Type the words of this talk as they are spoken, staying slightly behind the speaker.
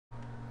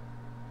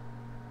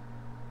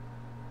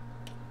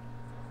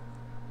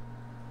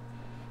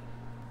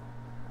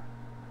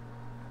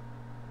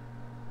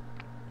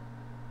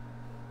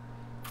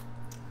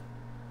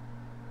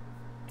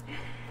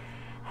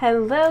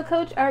Hello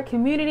Coach Art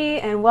community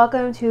and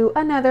welcome to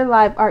another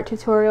live art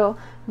tutorial.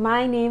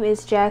 My name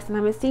is Jess and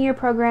I'm a senior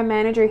program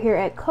manager here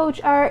at Coach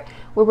Art,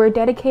 where we're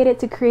dedicated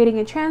to creating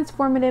a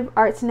transformative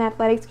arts and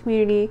athletics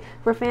community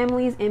for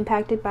families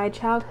impacted by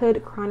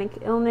childhood chronic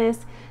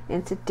illness.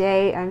 And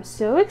today I'm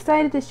so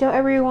excited to show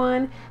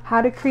everyone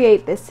how to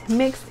create this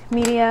mixed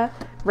media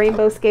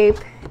rainbow scape.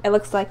 It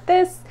looks like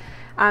this.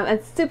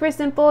 It's super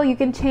simple. You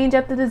can change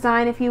up the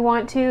design if you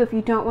want to. If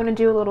you don't want to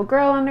do a little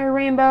girl under a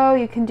rainbow,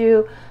 you can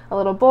do a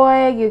little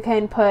boy, you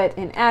can put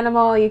an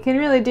animal, you can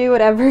really do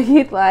whatever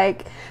you'd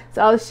like.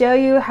 So I'll show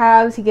you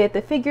how to get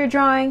the figure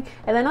drawing,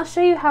 and then I'll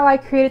show you how I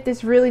created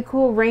this really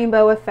cool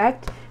rainbow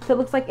effect so it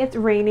looks like it's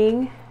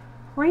raining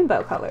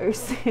rainbow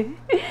colors.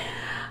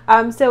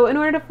 So in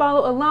order to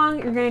follow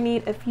along, you're going to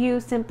need a few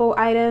simple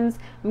items.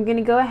 I'm going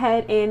to go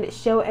ahead and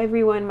show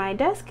everyone my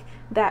desk.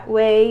 That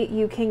way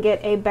you can get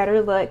a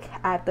better look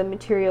at the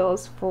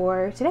materials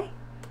for today.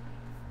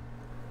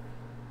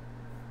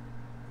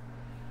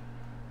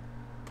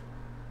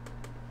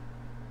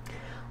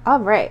 All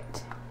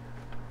right.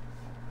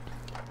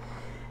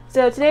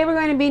 So today we're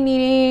going to be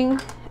needing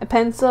a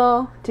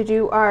pencil to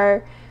do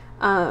our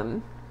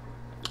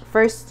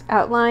first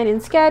outline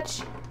and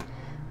sketch,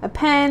 a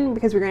pen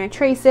because we're going to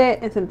trace it,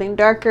 and something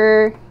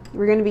darker.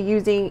 We're going to be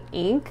using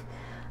ink.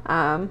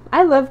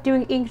 I love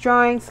doing ink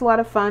drawings, it's a lot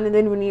of fun, and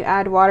then when you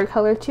add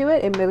watercolor to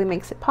it, it really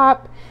makes it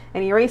pop.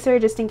 An eraser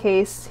just in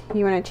case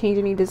you want to change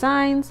any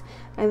designs,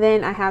 and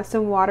then I have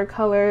some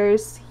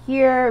watercolors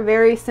here,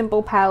 very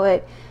simple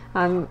palette.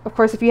 Of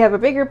course, if you have a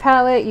bigger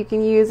palette, you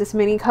can use as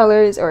many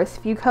colors or as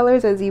few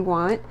colors as you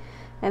want.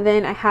 And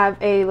then I have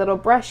a little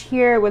brush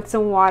here with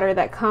some water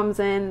that comes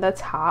in the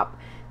top.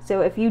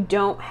 So if you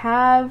don't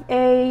have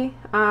a,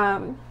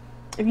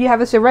 if you have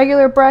just a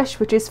regular brush,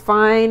 which is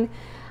fine,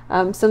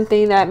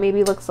 something that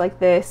maybe looks like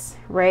this,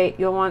 right?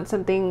 You'll want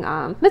something,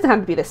 doesn't have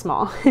to be this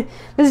small.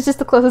 This is just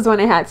the closest one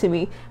I had to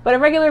me. But a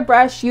regular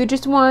brush, you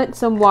just want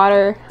some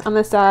water on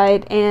the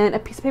side and a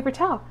piece of paper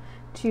towel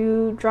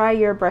to dry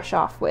your brush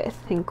off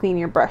with and clean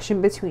your brush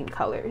in between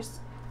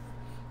colors.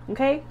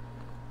 Okay?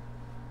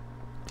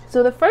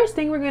 So the first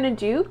thing we're going to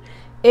do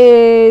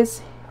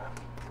is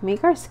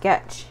make our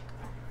sketch.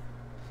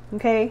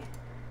 Okay?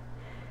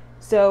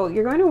 So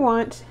you're going to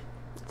want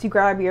to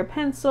grab your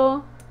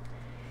pencil,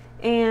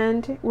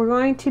 and we're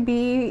going to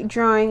be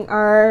drawing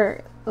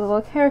our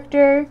little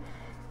character.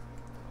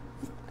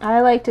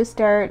 I like to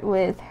start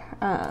with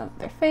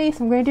their face.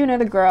 I'm going to do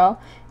another girl,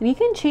 and you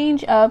can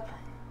change up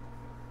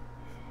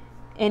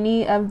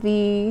any of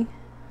the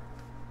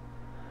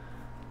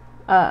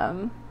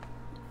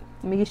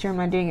making sure I'm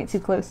not doing it too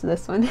close to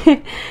this one.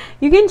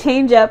 You can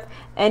change up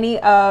any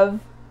of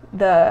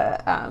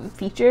the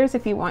features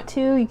if you want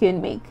to. You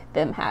can make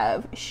them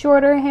have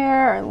shorter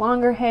hair or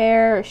longer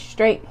hair or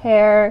straight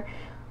hair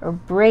or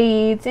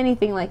braids,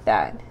 anything like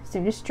that. So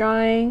I'm just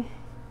drawing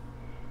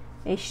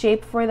a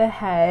shape for the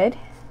head.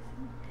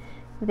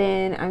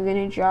 Then I'm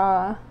going to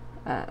draw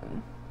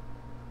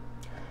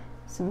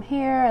some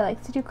hair. I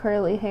like to do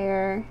curly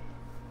hair.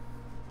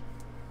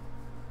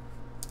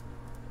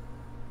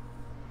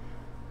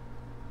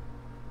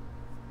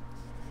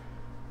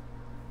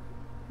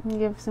 And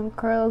give some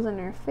curls in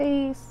her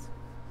face.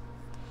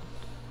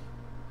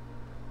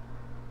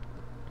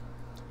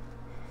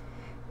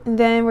 And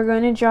then we're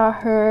going to draw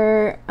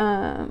her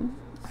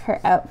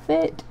her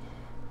outfit.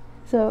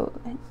 So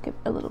give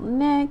a little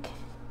neck.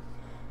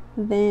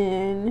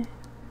 Then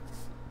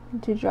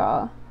to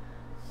draw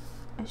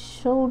a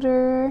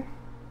shoulder.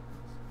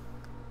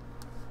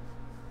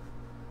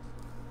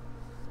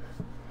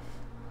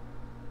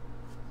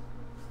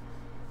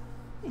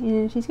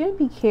 And she's going to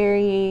be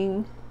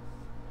carrying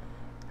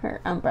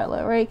her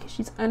umbrella, right? Because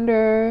she's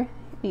under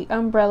the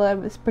umbrella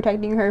that's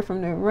protecting her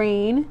from the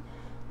rain.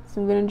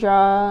 So I'm going to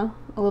draw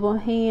a little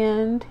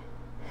hand.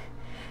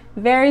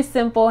 Very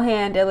simple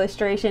hand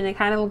illustration. It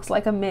kind of looks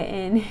like a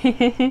mitten.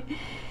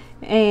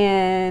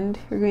 And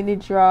we're going to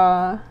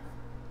draw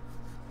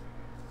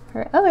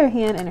her other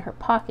hand in her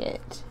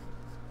pocket.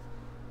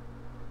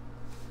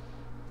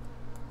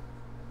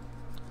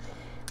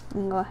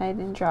 And go ahead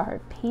and draw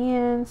her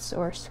pants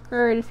or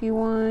skirt if you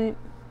want.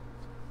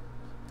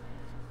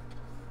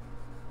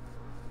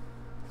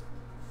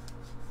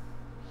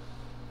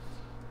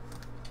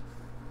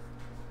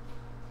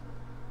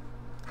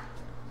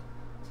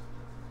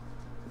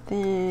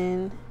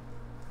 Then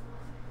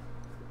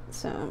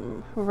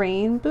some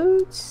rain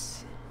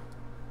boots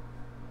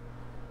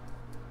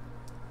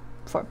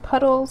for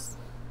puddles.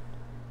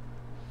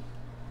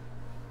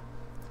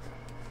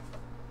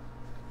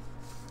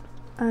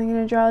 I'm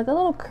going to draw like a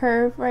little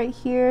curve right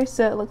here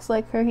so it looks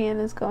like her hand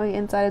is going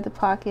inside of the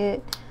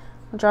pocket.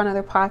 I'll draw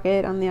another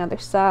pocket on the other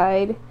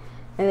side,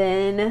 and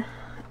then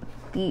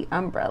the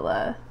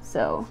umbrella.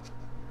 So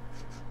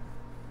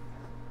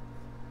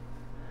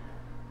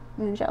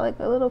I'm going to draw like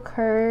a little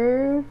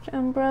curved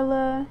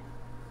umbrella.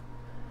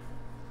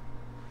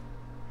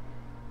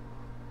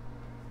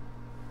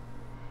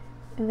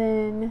 And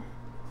then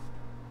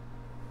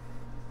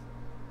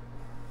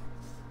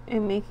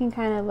I'm making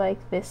kind of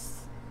like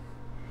this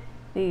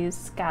these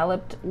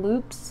scalloped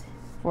loops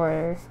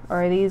or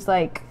these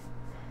like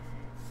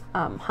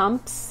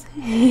humps.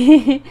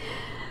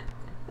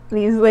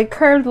 These like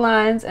curved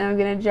lines, and I'm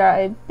gonna draw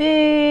a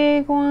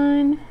big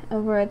one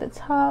over at the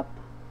top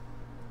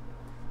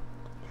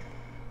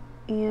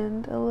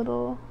and a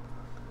little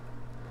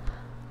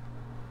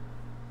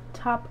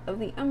top of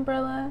the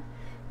umbrella,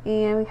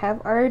 and we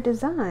have our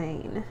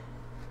design.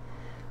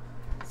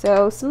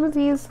 So some of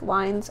these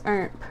lines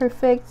aren't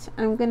perfect.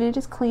 I'm gonna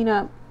just clean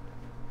up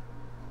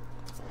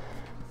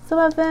some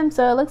of them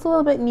so it looks a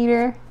little bit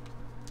neater.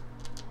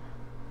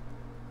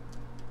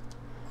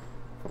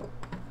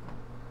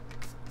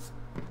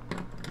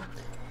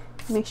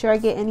 Make sure I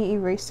get any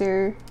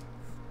eraser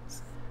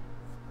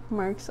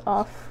marks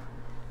off.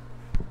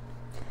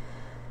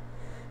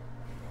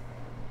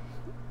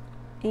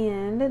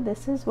 And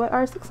this is what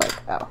ours looks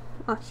like. Oh,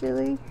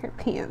 actually her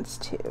pants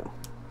too.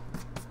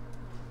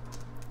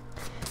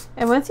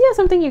 And once you have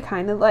something you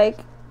kind of like,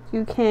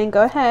 you can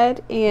go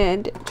ahead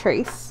and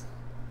trace.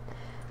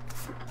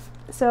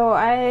 So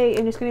I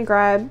am just going to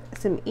grab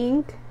some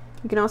ink.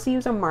 You can also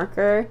use a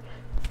marker.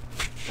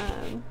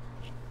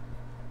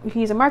 You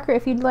can use a marker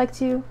if you'd like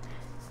to.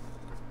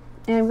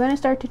 And I'm going to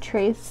start to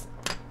trace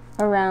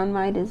around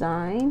my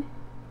design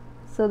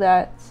so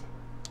that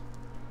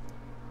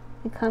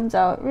it comes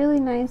out really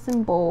nice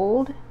and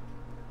bold.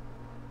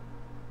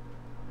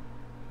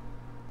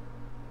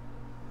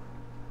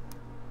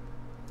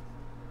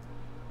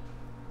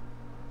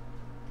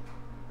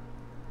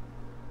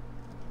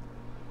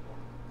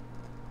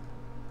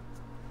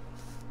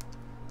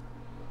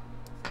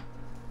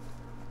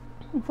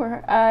 For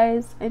her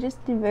eyes, I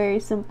just do very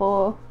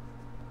simple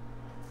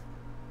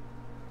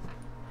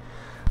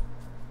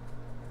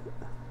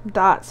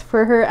dots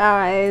for her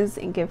eyes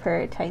and give her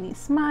a tiny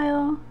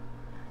smile.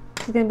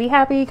 She's gonna be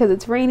happy because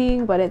it's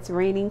raining, but it's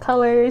raining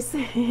colors.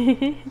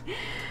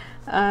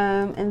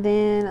 And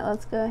then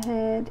let's go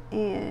ahead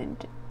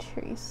and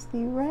trace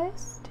the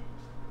rest.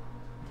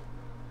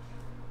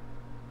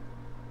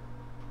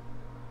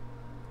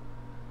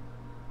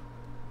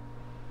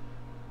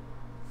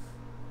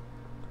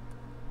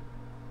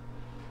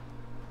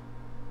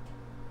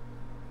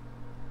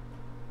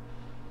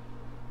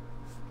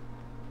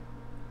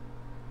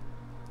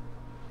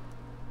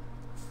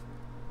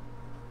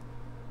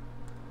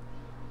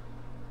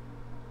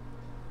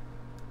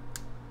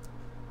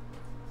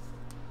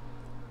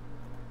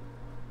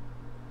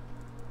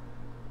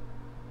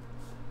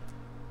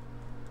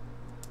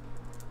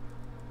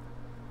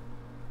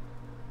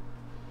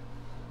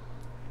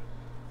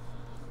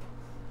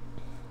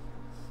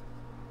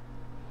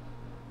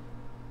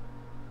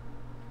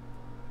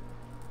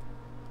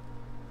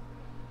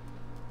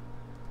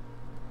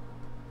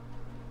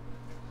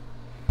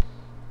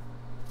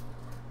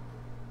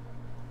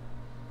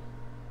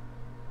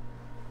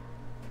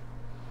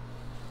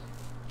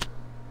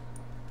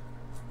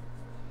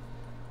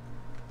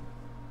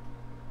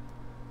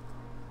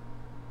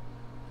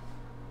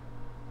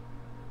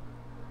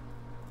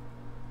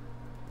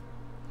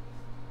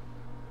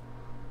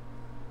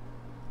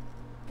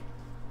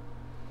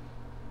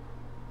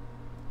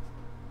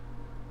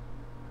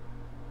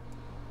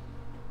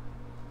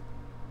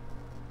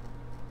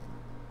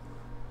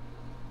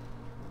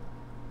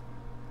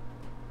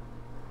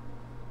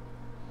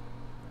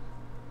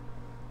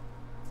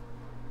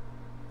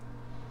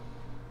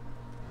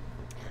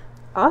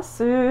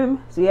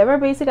 Awesome. So you have our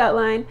basic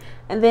outline,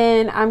 and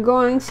then I'm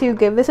going to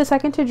give this a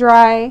second to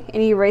dry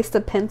and erase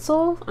the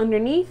pencil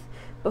underneath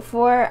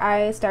before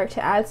I start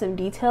to add some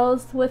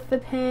details with the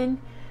pen.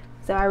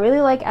 So I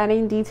really like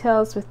adding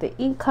details with the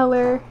ink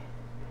color.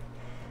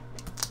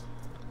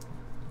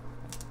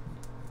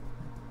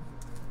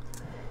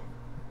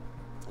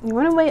 You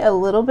want to wait a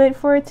little bit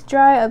for it to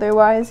dry,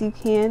 otherwise you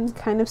can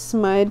kind of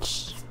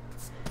smudge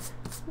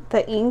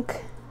the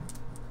ink,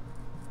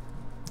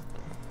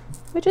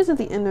 which isn't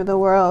the end of the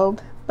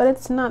world, but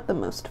it's not the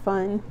most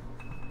fun.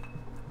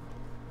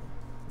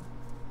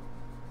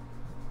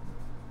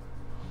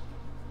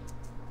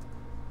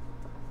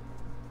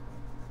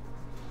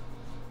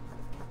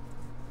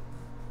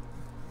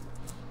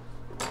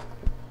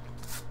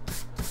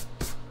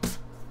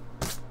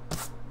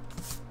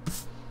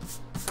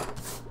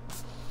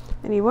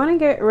 And you want to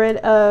get rid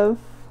of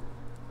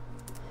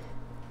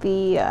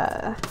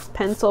the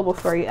pencil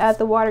before you add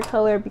the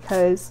watercolor,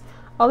 because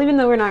even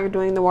though we're not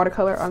doing the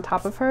watercolor on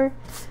top of her,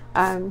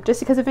 just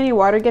because if any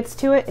water gets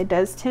to it, it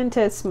does tend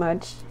to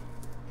smudge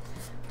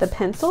the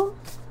pencil.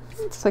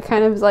 So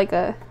kind of like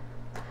a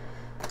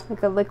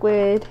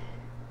liquid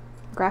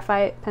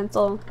graphite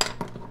pencil.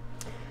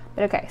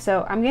 But okay,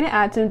 so I'm gonna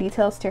add some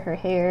details to her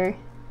hair.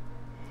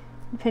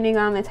 Depending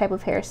on the type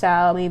of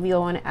hairstyle, maybe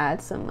you'll want to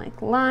add some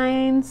like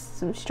lines,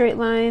 some straight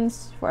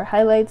lines for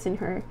highlights in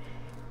her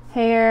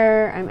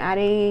hair. I'm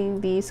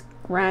adding these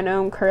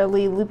random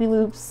curly loopy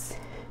loops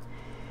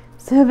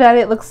so that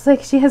it looks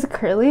like she has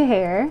curly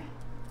hair.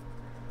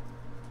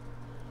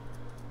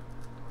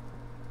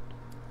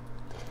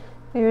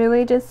 They're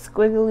really just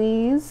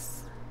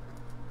squigglies.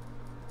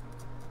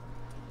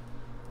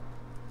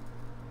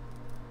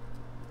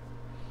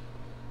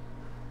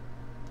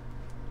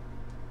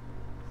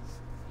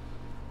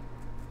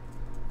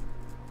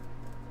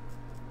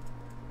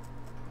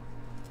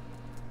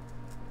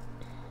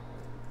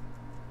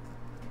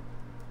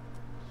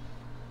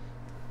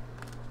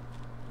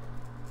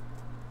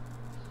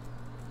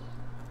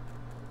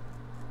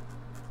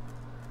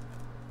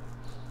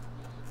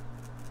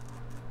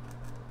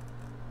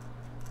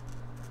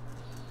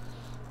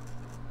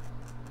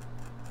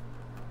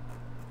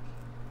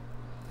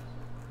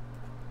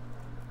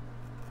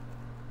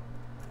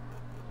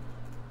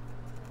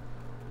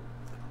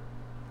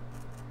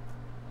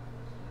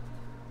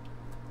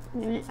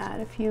 I'm going to add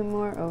a few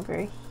more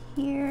over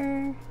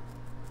here.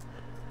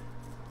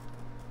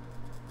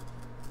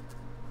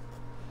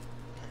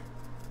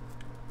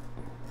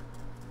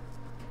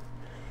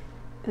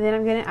 And then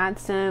I'm going to add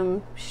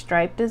some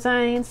stripe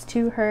designs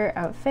to her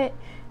outfit.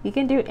 You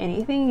can do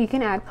anything. You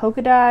can add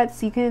polka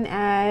dots. You can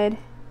add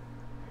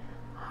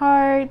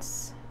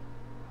hearts.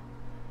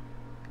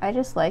 I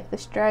just like the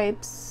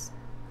stripes.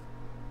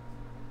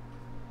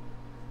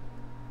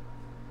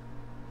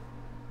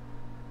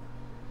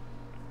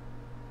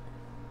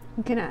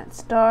 You can add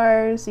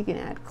stars. You can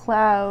add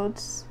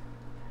clouds.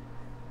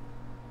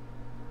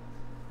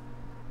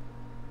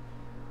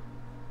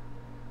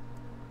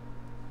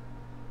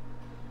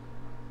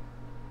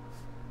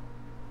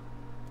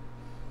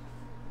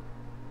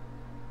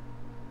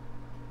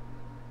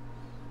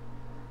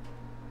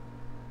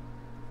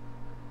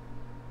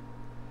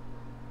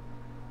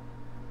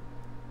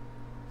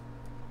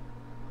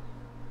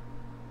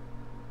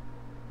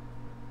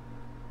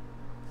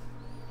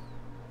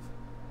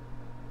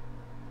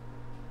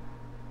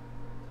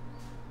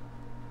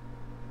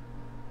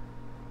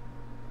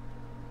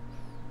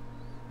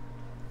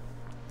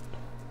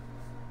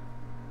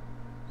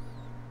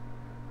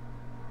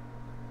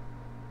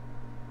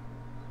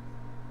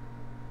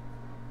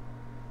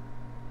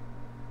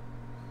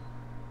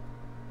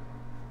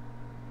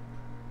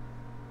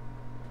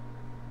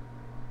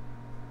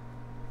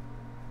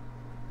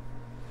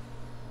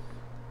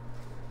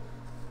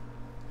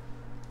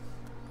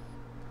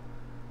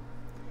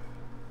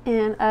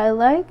 And I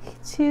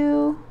like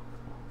to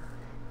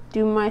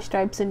do my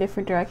stripes in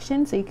different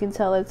directions so you can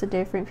tell it's a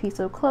different piece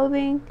of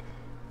clothing.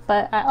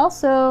 But I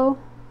also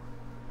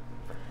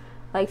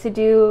like to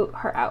do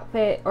her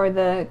outfit or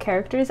the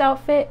character's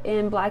outfit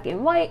in black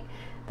and white.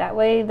 That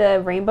way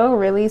the rainbow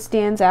really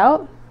stands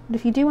out. But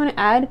if you do want to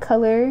add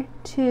color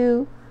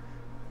to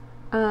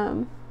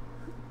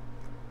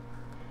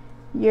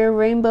your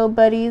rainbow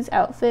buddy's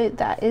outfit,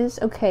 that is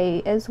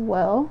okay as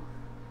well.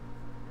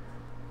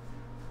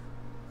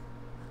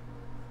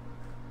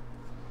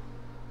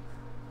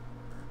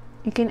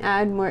 You can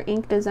add more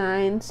ink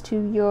designs to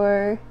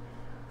your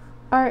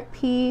art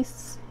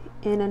piece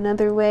in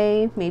another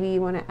way. Maybe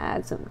you want to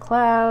add some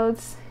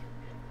clouds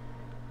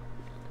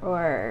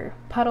or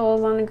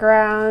puddles on the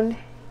ground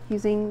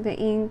using the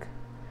ink.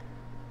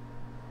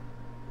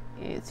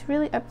 It's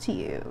really up to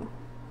you.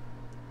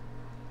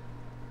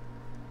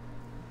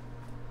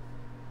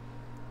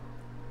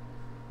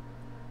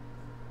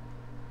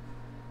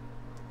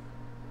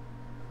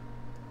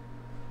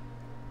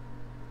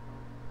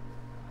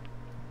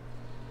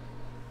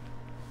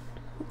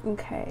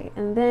 Okay,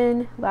 and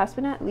then last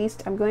but not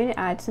least, I'm going to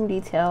add some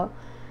detail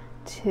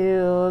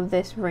to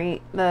this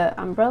the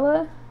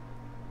umbrella.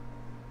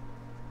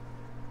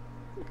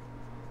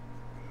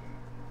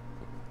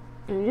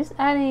 I'm just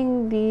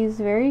adding these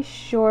very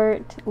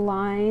short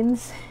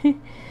lines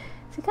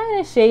to kind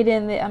of shade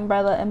in the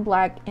umbrella in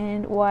black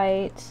and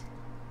white.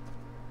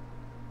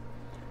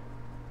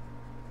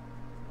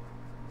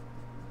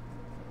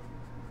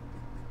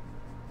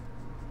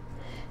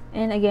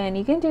 And again,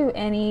 you can do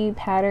any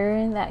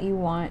pattern that you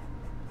want.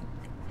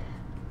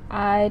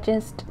 I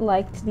just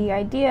liked the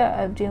idea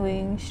of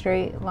doing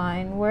straight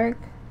line work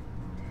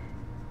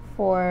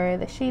for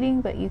the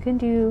shading, but you can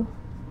do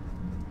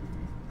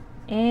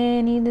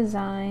any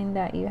design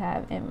that you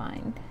have in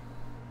mind.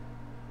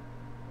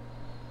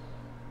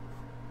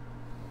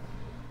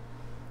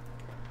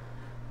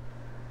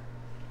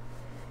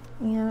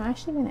 Yeah, I'm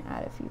actually going to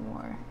add a few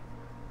more.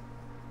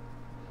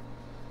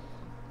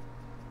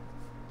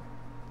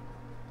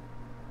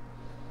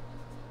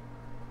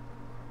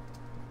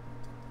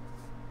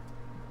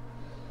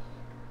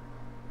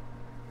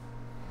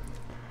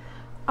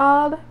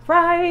 All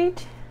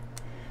right,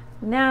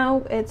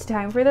 now it's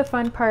time for the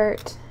fun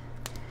part.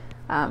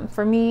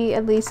 For me,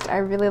 at least, I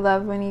really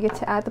love when you get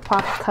to add the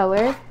pop of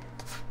color.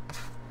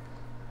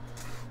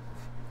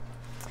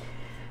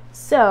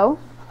 So,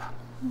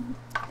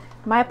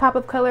 my pop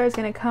of color is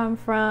going to come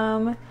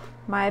from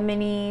my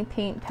mini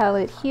paint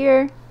palette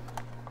here.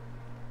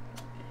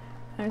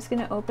 I'm just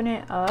going to open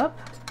it up.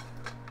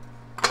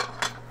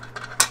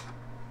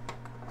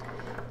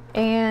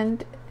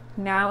 And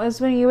now is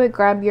when you would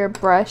grab your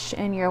brush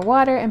and your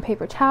water and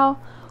paper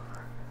towel.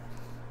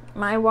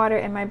 My water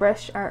and my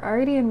brush are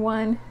already in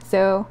one,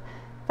 so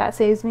that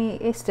saves me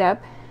a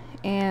step.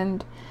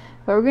 And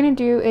what we're going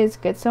to do is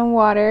get some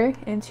water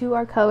into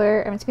our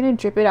color. I'm just going to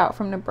drip it out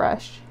from the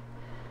brush.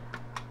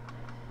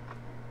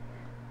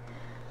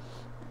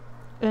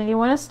 And you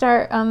want to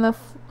start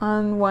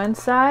on one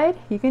side.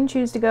 You can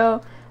choose to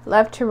go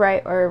left to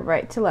right or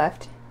right to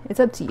left. It's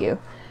up to you.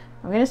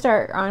 I'm going to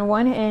start on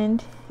one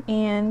end,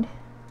 and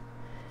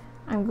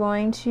I'm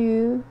going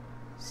to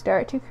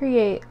start to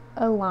create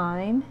a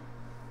line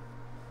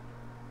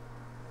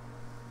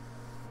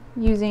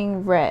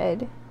using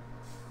red.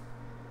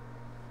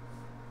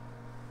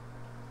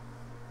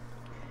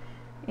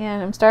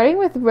 And I'm starting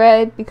with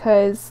red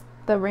because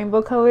the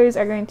rainbow colors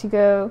are going to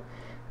go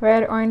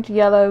red, orange,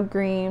 yellow,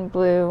 green,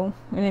 blue,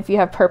 and if you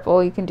have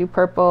purple, you can do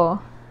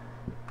purple.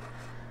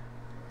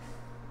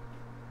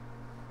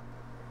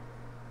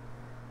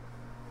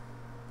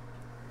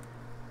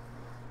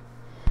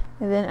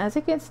 And then as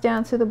it gets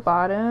down to the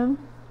bottom,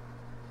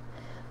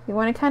 you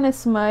want to kind of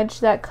smudge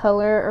that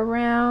color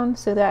around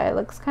so that it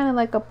looks kind of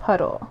like a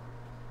puddle.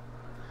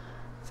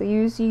 So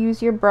you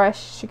use your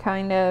brush to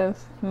kind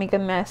of make a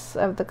mess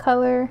of the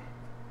color.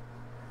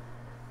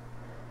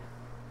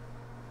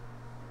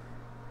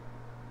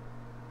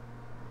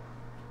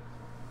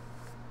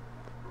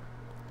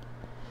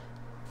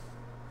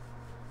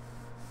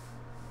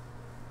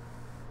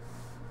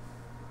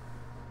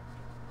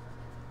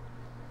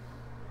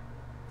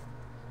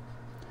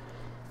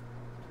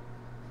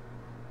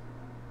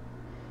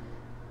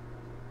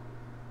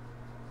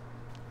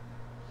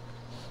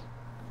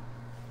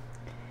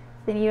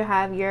 Then you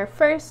have your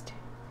first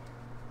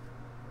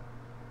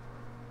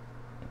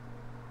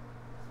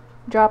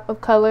drop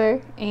of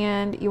color,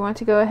 and you want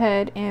to go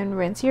ahead and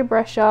rinse your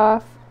brush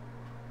off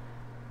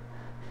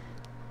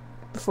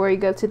before you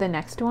go to the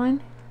next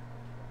one.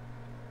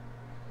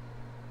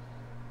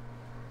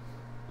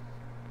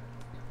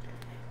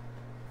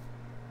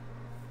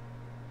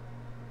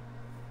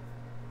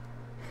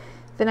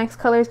 The next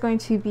color is going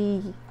to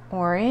be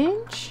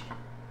orange.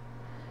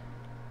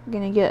 I'm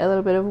gonna get a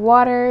little bit of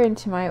water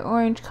into my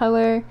orange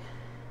color,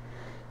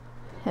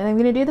 and I'm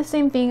gonna do the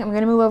same thing. I'm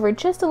gonna move over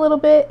just a little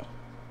bit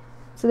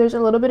so there's a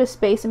little bit of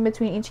space in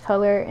between each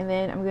color, and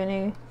then I'm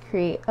gonna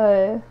create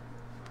a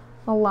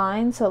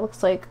line so it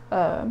looks like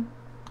a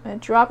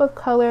drop of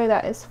color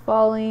that is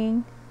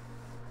falling.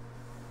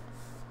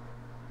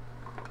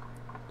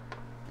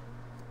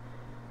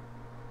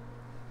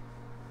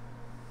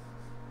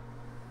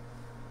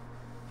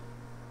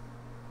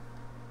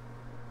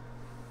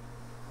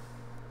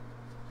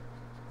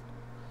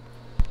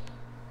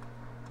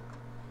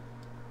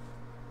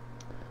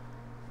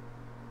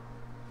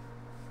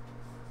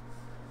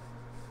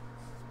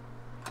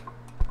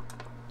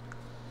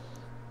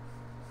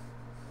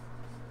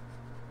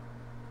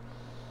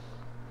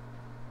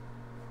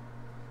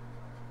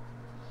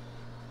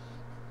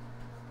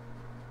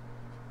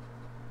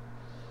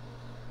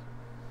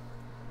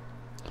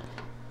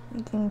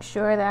 Making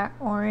sure that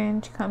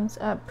orange comes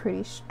up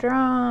pretty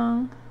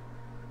strong.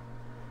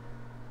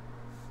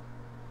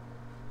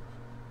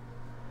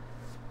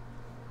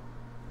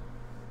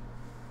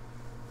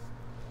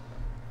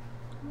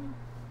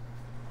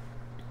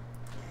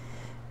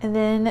 And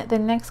then the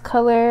next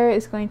color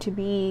is going to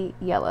be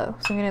yellow.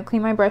 So I'm going to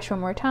clean my brush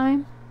one more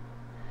time.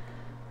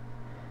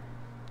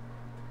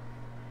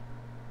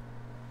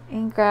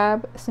 And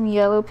grab some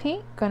yellow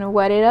paint. Going to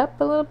wet it up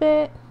a little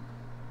bit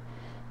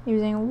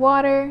using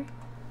water.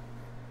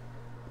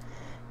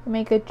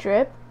 Make a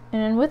drip,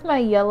 and then with my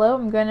yellow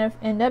I'm gonna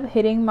end up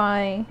hitting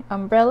my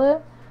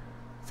umbrella,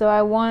 so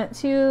I want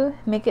to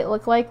make it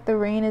look like the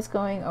rain is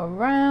going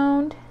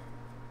around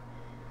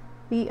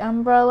the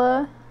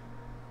umbrella.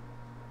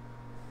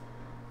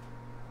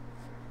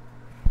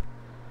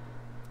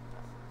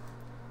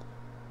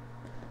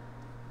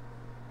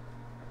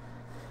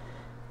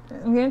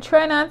 I'm gonna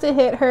try not to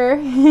hit her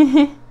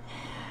the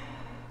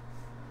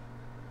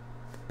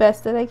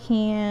best that I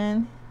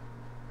can.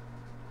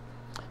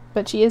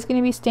 But she is going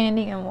to be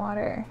standing in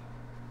water.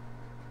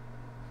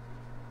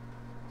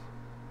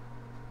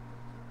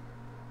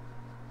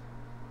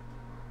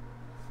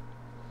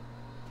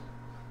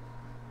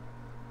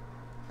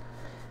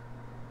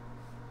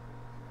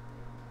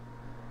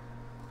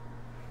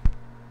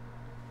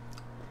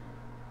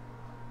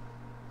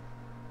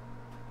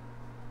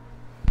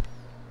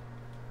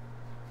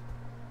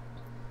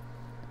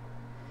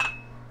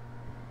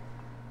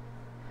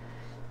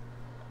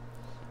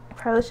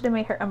 Probably should have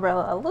made her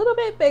umbrella a little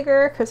bit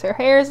bigger because her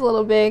hair is a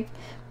little big,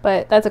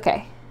 but that's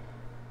okay.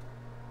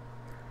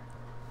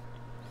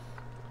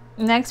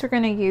 Next we're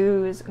going to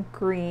use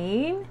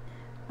green.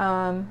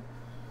 I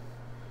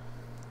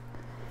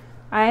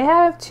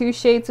have 2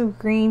 shades of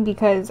green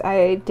because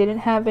I didn't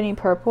have any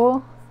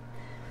purple.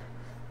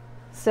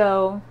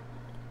 So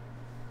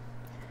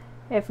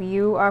if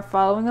you are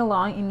following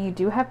along and you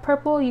do have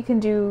purple, you can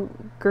do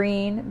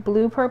green,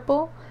 blue,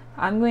 purple.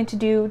 I'm going to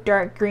do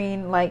dark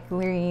green, light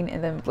green,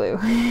 and then blue.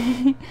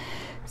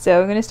 So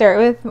I'm going to start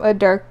with a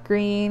dark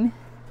green.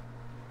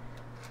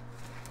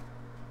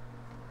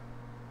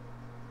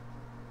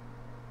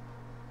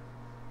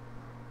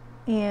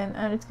 And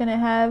I'm just going to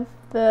have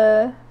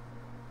the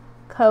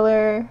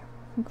color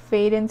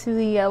fade into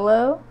the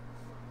yellow.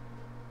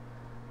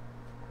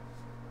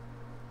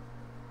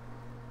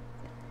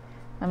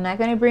 I'm not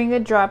going to bring a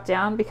drop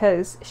down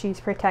because she's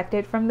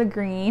protected from the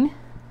green.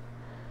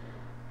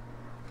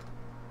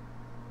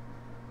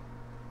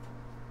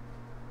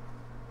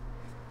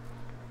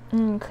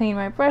 And clean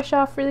my brush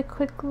off really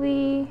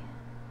quickly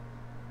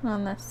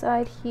on the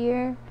side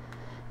here,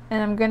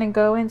 and I'm gonna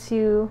go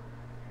into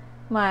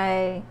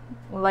my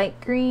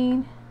light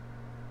green.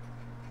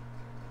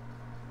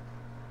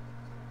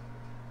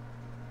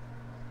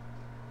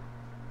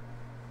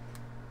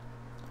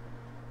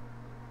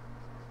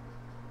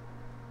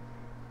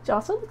 Which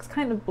also looks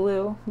kind of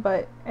blue,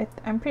 but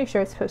I'm pretty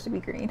sure it's supposed to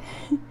be green.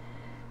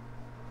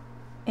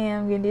 And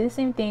I'm gonna do the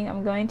same thing.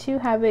 I'm going to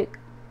have it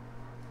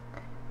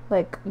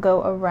like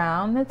go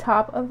around the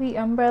top of the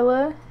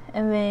umbrella,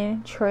 and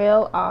then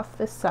trail off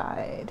the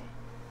side.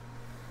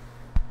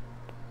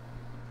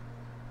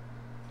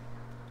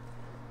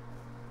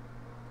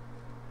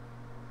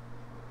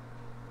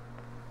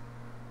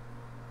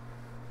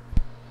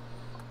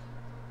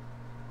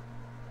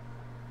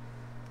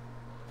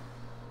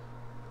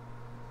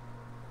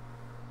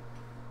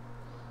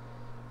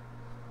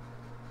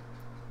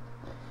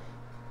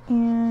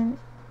 And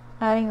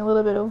adding a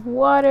little bit of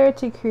water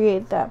to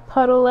create that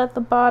puddle at the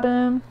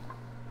bottom.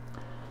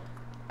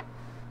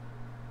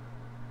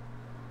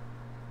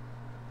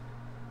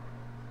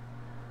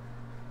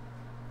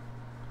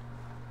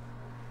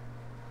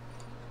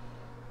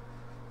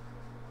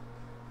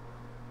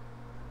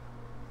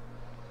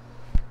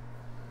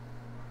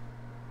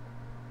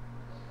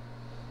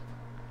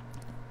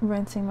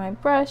 Rinsing my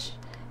brush.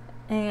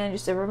 And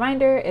just a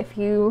reminder, if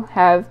you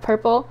have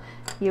purple,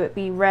 you would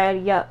be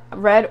red,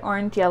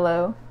 orange,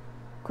 yellow,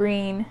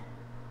 green,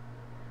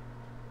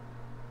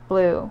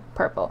 blue,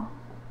 purple.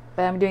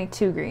 But I'm doing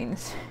 2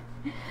 greens.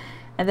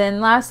 And then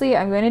lastly,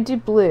 I'm going to do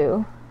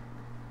blue.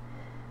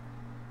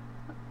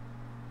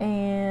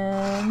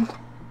 And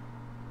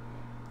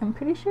I'm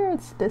pretty sure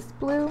it's this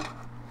blue.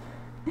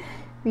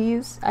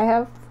 I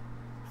have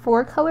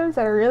 4 colors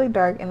that are really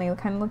dark and they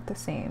kind of look the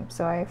same,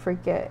 so I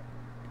forget.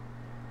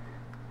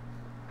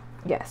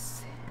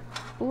 Yes,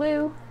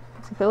 blue.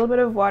 So put a little bit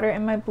of water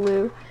in my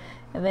blue,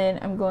 and then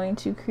I'm going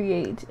to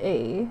create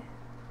a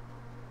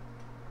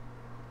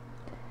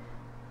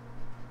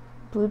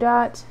blue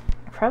dot.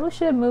 I probably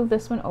should have moved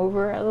this one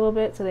over a little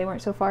bit so they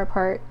weren't so far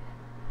apart.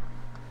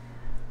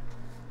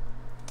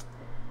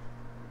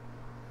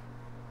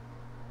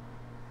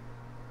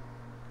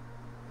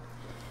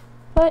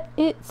 But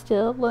it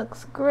still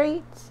looks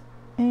great.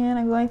 And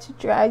I'm going to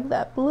drag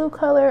that blue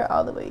color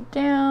all the way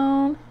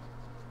down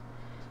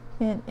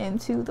and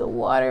into the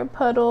water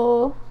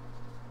puddle.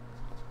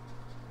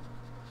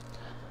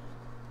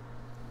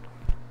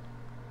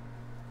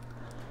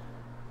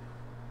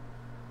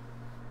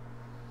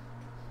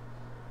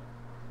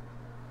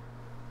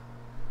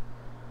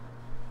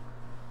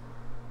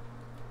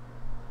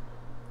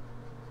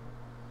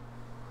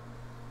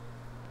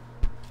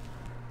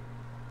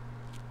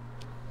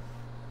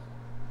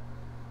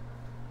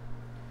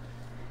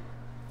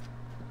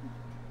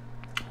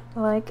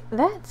 Like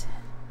that.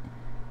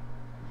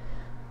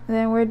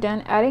 Then we're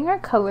done adding our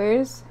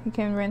colors. We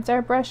can rinse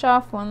our brush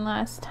off one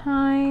last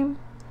time.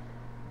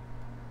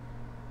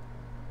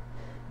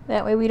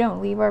 That way we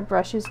don't leave our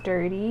brushes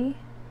dirty.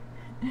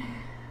 I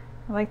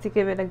like to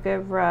give it a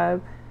good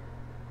rub.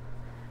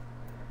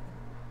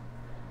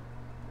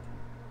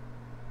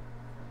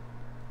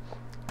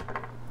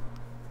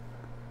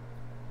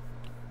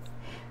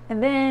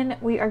 And then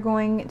we are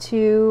going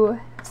to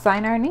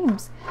sign our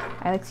names.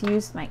 I like to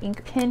use my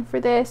ink pen for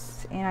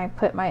this, and I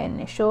put my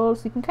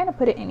initials. You can kind of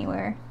put it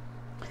anywhere.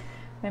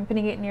 I'm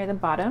putting it near the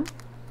bottom.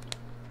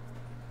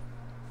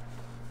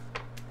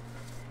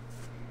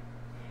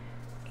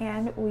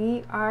 And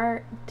we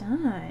are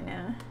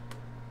done.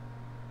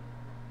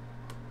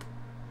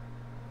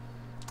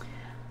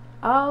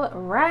 All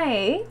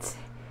right.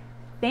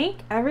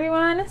 Thank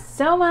everyone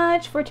so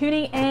much for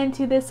tuning in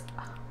to this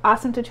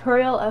awesome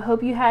tutorial. I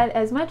hope you had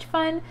as much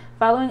fun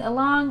following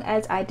along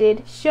as I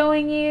did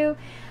showing you.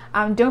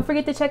 Don't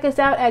forget to check us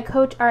out at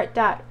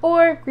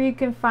coachart.org, where you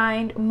can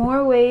find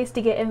more ways to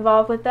get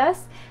involved with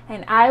us.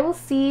 And I will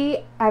see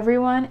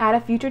everyone at a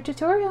future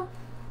tutorial.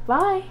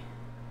 Bye.